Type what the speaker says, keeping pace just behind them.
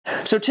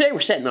So today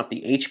we're setting up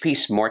the HP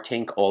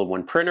SmartTank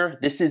all-in-one printer.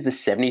 This is the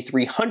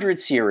 7300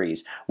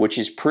 series, which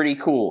is pretty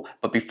cool.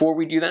 But before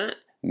we do that,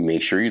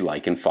 make sure you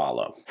like and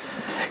follow.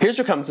 Here's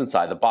what comes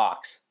inside the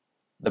box: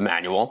 the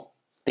manual,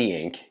 the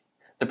ink,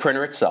 the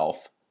printer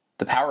itself,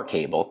 the power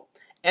cable,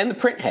 and the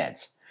print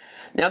heads.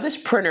 Now this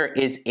printer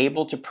is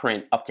able to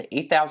print up to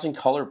 8,000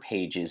 color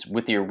pages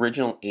with the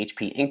original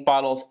HP ink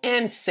bottles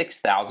and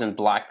 6,000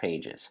 black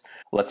pages.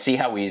 Let's see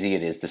how easy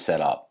it is to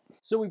set up.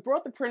 So we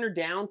brought the printer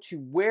down to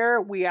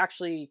where we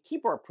actually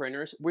keep our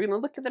printers. We're going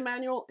to look at the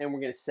manual and we're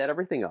going to set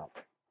everything up.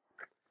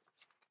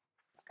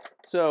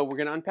 So we're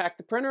going to unpack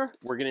the printer,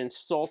 we're going to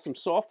install some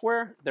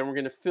software, then we're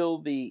going to fill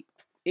the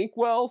ink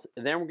wells,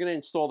 and then we're going to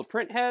install the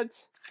print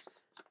heads.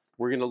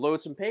 We're going to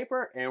load some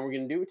paper and we're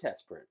going to do a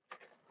test print.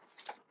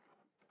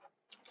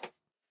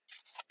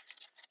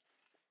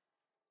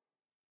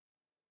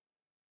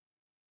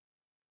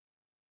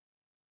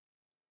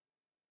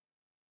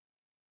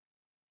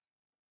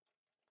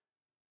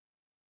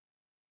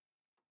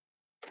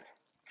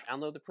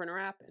 Download the printer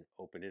app and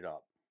open it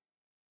up.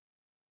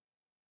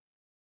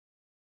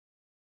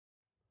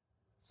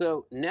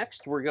 So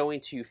next we're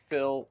going to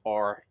fill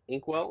our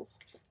ink wells.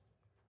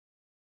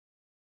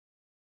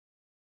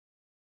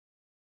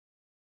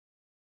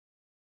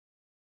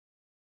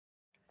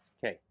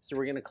 Okay, so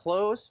we're going to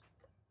close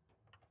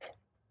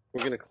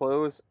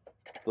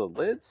the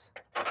lids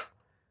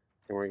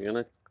and we're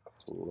going to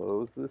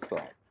close this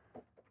up.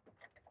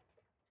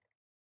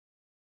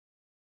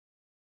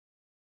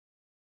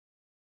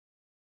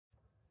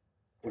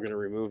 We're going to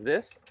remove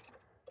this.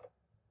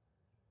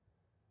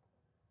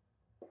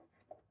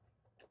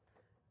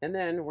 And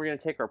then we're going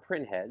to take our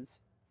print heads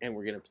and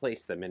we're going to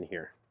place them in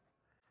here.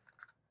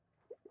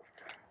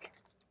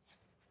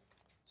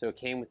 So it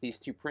came with these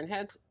two print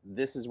heads.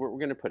 This is what we're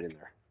going to put in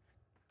there.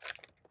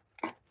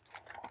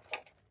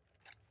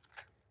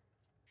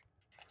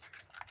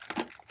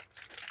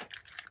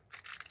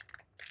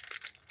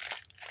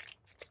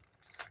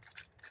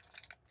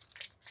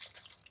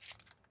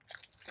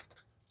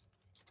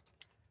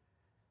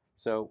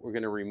 So we're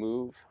going to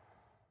remove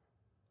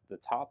the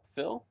top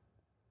fill.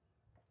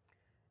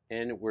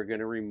 And we're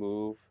going to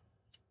remove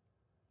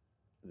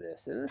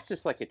this. And it's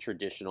just like a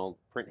traditional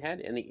print head.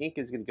 And the ink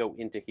is going to go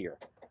into here.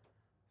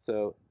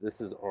 So this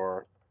is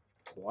our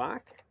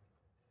black.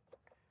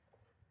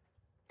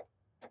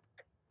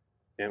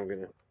 And we're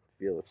going to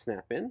feel it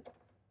snap in.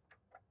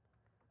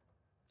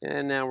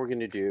 And now we're going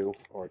to do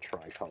our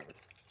tricolor.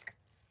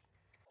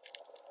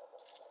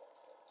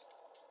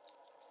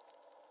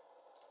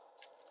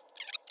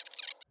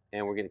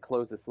 And we're going to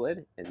close this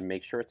lid and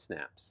make sure it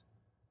snaps.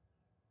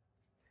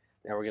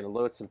 Now we're going to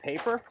load some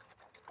paper.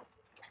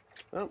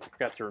 Oh,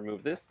 forgot to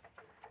remove this.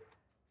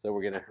 So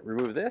we're going to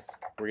remove this.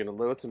 We're going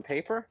to load some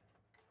paper.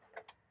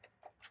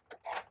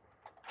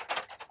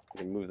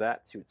 We're going to move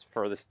that to its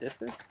furthest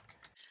distance.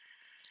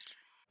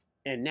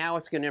 And now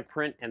it's going to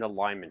print an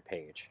alignment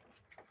page.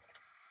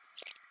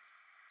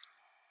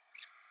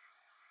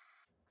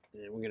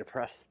 And we're going to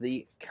press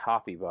the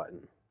copy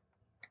button.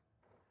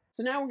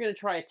 So now we're going to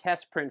try a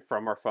test print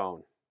from our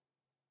phone.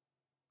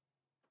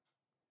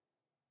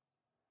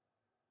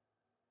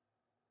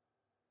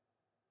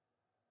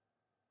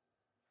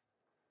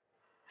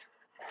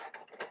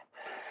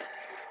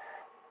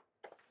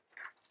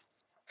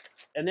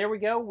 And there we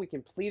go. We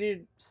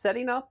completed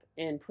setting up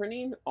and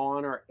printing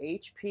on our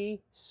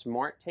HP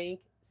SmartTank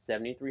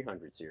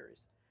 7300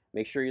 series.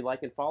 Make sure you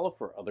like and follow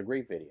for other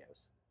great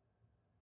videos.